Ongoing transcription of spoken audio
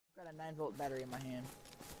got a 9-volt battery in my hand.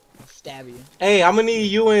 I'll stab you. Hey, I'm gonna need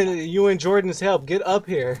you and Jordan's help. Get up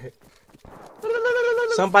here.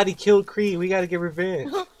 Somebody killed Creed. We gotta get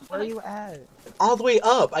revenge. Where are you at? All the way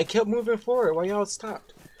up. I kept moving forward while y'all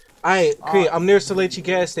stopped. Alright, Creed, I'm near Salechi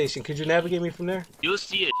gas station. Could you navigate me from there? You'll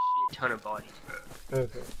see a shit ton of bodies, bro.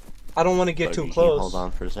 Okay. I don't want to get too close. Hold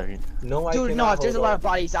on for a second. No, I Dude, no, if there's a lot of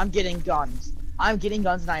bodies, I'm getting guns. I'm getting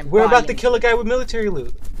guns and We're about to kill a guy with military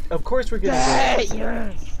loot. Of course we're getting guns.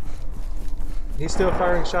 Yes. He's still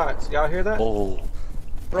firing shots. Y'all hear that? Oh.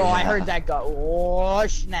 Bro, I heard that go. Oh,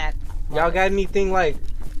 snap. Y'all got anything like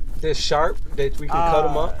this sharp that we can cut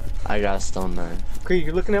them up? I got a stone knife. Creed,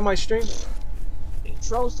 you looking at my stream?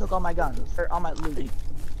 Trolls took all my guns, or all my loot.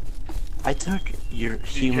 I took your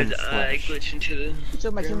human Because flesh. I glitched into the... He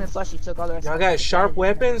took my human flesh, he took all the rest. Y'all got sharp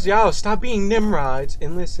weapons? Y'all stop being Nimrods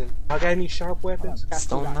and listen. Y'all got any sharp weapons?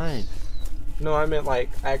 Stone knife. No, I meant like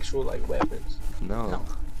actual like weapons. No.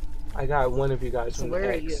 I got one of you guys So from where the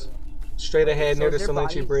are X. you? Straight ahead So near the is there Salechi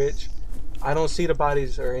bodies? Bridge. I don't see the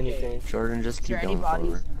bodies or anything. Jordan, just Is there keep any going bodies?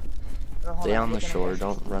 forward. Oh, hold Stay on the looking at shore. this.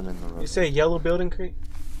 Don't run in the road. You say yellow building, Creed?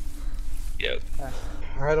 Yep.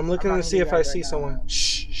 Alright, I'm looking I'm to running see you if I guys see right now. someone.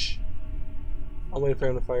 Shh, shh. I'm waiting for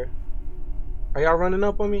him to fire. Are y'all running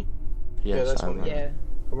up on me? Yes, that's I'm what- running. Yeah.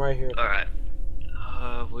 I'm right here. Alright.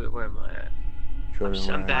 Where am I at? Jordan,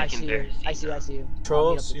 I'm where back I in see you. DayZ. I see you. I see you.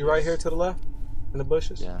 Trolls, you right here to the left? In the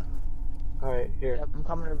bushes? Yeah. Alright, here. Yep, I'm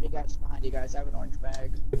coming over you guys behind you guys. I have an orange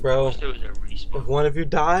bag. Bro, There was a respawn. if one of you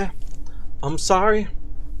die, I'm sorry.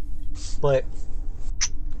 But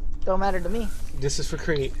Don't matter to me. this is for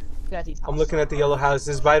Creed. Look at these I'm houses. looking at the yellow house.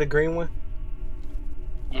 This by the green one?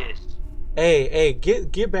 Yes. Hey,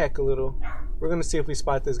 get back a little. We're gonna see if we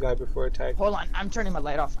spot this guy before attack. Hold on, I'm turning my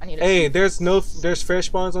light off. I need to. Hey, there's fresh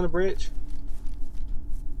spawns on the bridge.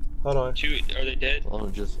 Hold on. Are they dead? Oh,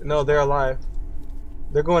 just. No, they're alive.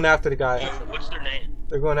 They're going after the guy. What's their name?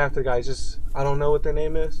 They're going after the guy. Just I don't know what their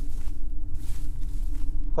name is.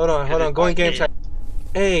 Hold on. Go in game chat.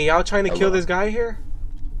 Hey, y'all trying to kill this guy here?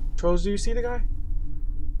 Trolls, do you see the guy?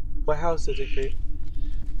 What house is it, Creed?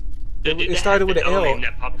 It started with an L.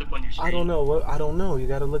 That popped up on your screen. I don't know. I don't know. You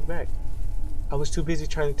gotta look back. I was too busy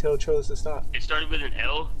trying to tell Trolls to stop. It started with an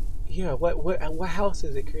L. Yeah. What house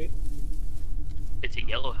is it, Creed? It's a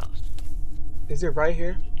yellow house. Is it right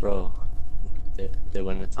here? Bro. They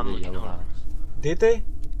went into I'm the looking yellow on. house. Did they?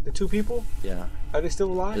 The two people? Yeah. Are they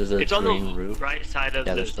still alive? There's a It's on green the roof. right side of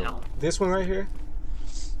Yeah, the they're still town. This one right here?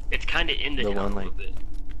 It's kind of in the The town one, a little like- bit.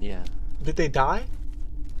 Yeah. Did they die?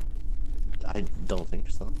 I don't think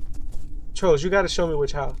so. Trolls, you gotta show me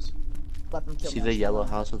which house. Let them kill See me. the yellow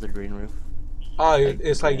house with the green roof? Oh, Like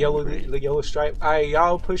it's like green, yellow, green. the yellow stripe. Alright,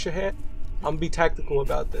 y'all push ahead. I'm gonna be tactical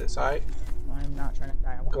about this, alright? I'm not trying to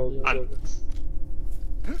die. I want Go, to be go, go.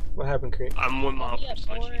 What happened, Creed? I'm 1 mile from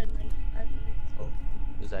Sledge.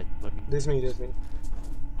 Is that Buggy? This me.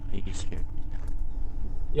 He's scared.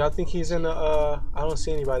 Y'all think he's in the, I don't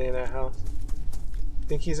see anybody in that house.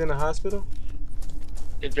 Think he's in the hospital?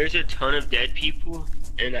 If there's a ton of dead people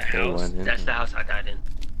in a house, went in that's here. the house I died in.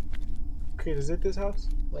 Creed, is it this house?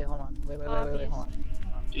 Wait, hold on. Wait, hold on.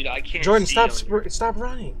 Dude, I can't Jordan, see stop, on stop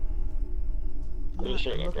running. I'm I'm just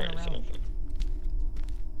turning my looking brightness around. up.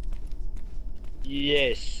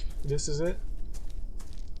 Yes. This is it?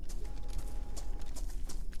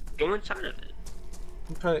 Go inside of it.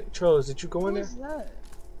 I'm trying to, Trolls, did you go in Who there? is that?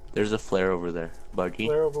 There's a flare over there. Buggy.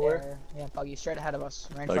 Flare over where? There. Yeah, Buggy, straight ahead of us.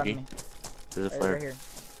 Right in Buggy. front of me. There's a Right, flare right here.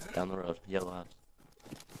 down the road. Yellow house.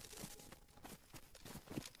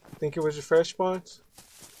 Think it was your fresh spawns?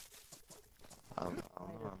 I don't know.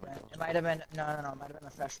 I'm not It might have been, no, it might have been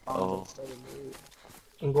a fresh bomb. Oh. But still didn't loot.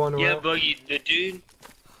 I'm going around. Yeah, Buggy, the dude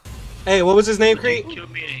Hey, what was his name, who Creed?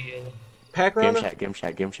 killed me in a yellow. Pack Game runner?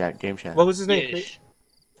 chat. What was his name, Creed? Yes.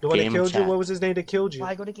 The one that Game killed you? chat. What was his name that killed you?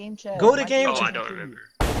 Why go to game chat? Go to Why game go Oh, chat. I don't remember.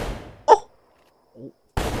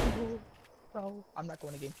 Bro, I'm not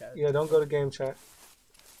going to game chat. Yeah, don't go to game chat.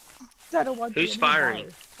 I don't want Who's to firing?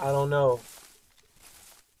 I don't know.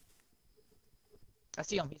 I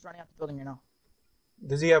see him. He's running out the building right now.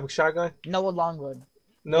 Does he have a shotgun? Noah Longwood.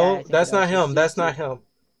 No, Yeah, I think that's he not does. him. These That's two- not him.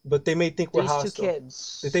 But they may think we're These hostile. two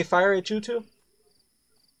kids. Did they fire at you too?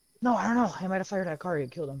 No, I don't know. He might have fired at Akari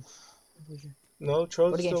and killed him. No, Go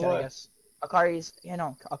Troll's to game still chat, I alive. guess. Akari's,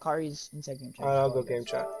 Akari's inside game chat. Alright, I'll go game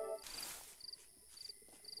chat.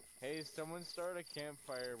 Hey, someone start a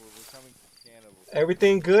campfire. We're becoming cannibals.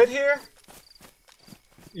 Everything good here?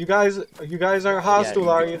 You guys aren't hostile,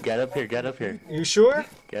 are you? Get up here. You sure?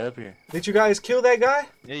 Get up here. Did you guys kill that guy?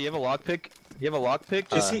 Yeah, you have a lockpick? You have a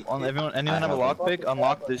lockpick? Is he- Anyone I have a have lockpick?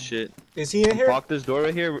 Unlock this shit. Is he in here? Unlock this door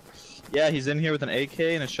right here. Yeah, he's in here with an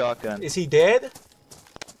AK and a shotgun. Is he dead?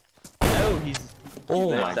 Oh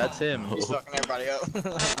my That's him. He's fucking everybody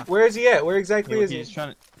up. Where is he at? Where exactly is he?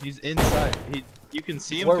 He's inside. You can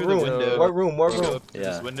see him What through room? the window. What room? What You go room? up to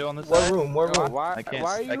this window on the What side. room? What room? Why, I can't.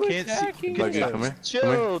 why are you I can't attacking? see. Buggy, come here.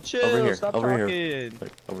 Chill, chill. Over here. Stop Over talking. here.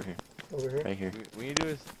 Over here. Over here. Right here. We need to do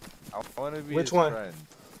is. I want to be Which his one? friend.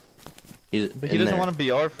 But he doesn't want to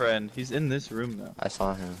be our friend. He's in this room now. I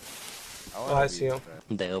saw him. Oh, I see him.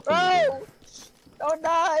 They opened the door. Oh! Don't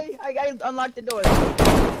die! I unlocked the door.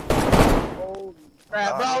 Oh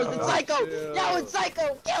crap, bro! It's a psycho! Yo, it's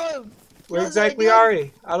psycho! Kill him! Where exactly are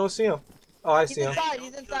he? I don't see him. Oh, I He's see him. inside.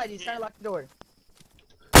 He's inside. He's trying to lock the door.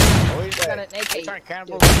 Oh, he's He's got dead. an AK. He's trying to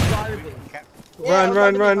cannibal. Garbage. Yeah, Run,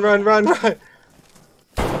 run, run, run, run, run.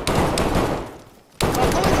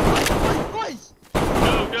 Boys!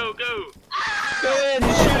 Go, go! Go in!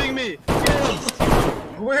 He's shooting me!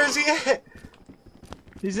 Where is he at?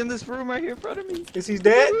 He's in this room right here in front of me. Is he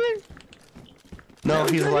dead? No,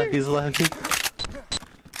 he's alive. He's alive.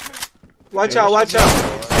 Watch out, watch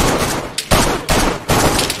out.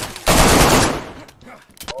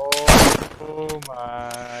 Oh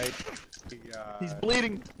my god. He's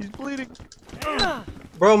bleeding. He's bleeding.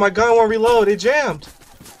 Bro, my gun won't reload. It jammed.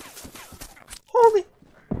 Holy.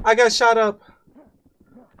 I got shot up.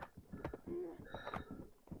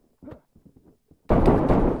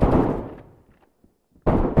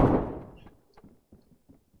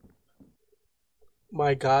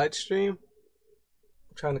 My God, stream.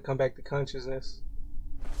 I'm trying to come back to consciousness.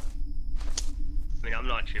 I mean, I'm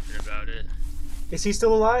not tripping about it. Is he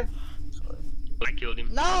still alive? I killed him.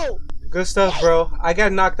 No! Good stuff, bro. I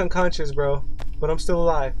got knocked unconscious, bro. But I'm still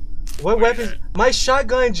alive. What Where weapons? you at? My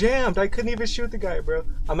shotgun jammed. I couldn't even shoot the guy, bro.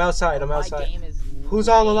 I'm outside. I'm My outside. game is Who's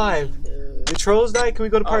all alive? lame, dude. The trolls died? Can we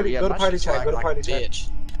go to party? Oh, yeah, go to my party shit's chat. Go to lagging party like a chat. bitch.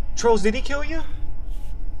 Trolls, did he kill you?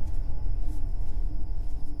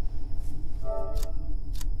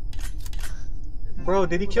 Bro,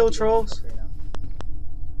 did he kill Trolls?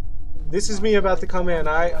 This is me about to come in,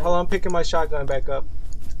 alright? Hold on, I'm picking my shotgun back up.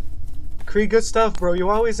 Cree, good stuff, bro. You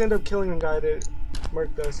always end up killing the guy that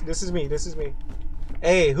murked us. This is me, this is me.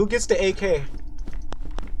 Hey, who gets the AK?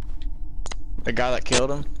 The guy that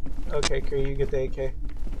killed him. Okay, Cree, you get the AK.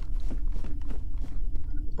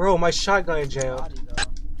 Bro, my shotgun jammed. Body, though.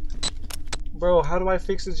 Bro, how do I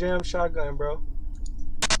fix the jam shotgun, bro?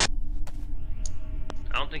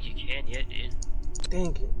 I don't think you can yet, dude.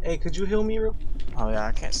 Dang it. Hey, could you heal me real? Oh yeah,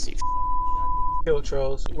 I can't see. Kill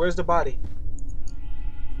Trolls. Where's the body?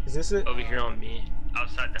 Is this it? Over here on me,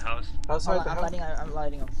 outside the house. Outside Hold the on, house? I'm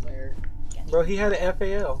lighting a flare. Bro, he had an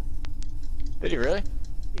FAL. Did he really?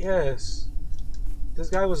 Yes. This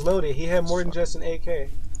guy was loaded. He had more than just an AK.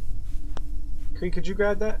 Cree, could you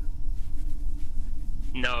grab that?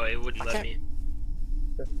 No, it wouldn't let me.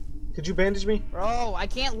 Could you bandage me? Bro, I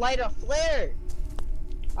can't light a flare!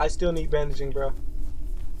 I still need bandaging, bro.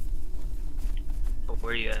 Oh,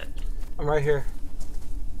 where are you at? I'm right here.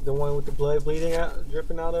 The one with the blood bleeding out,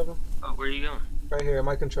 dripping out of him. Oh, where are you going? Right here,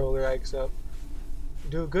 my controller, I accept.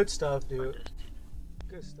 Dude, good stuff, dude.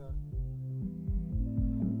 Good stuff.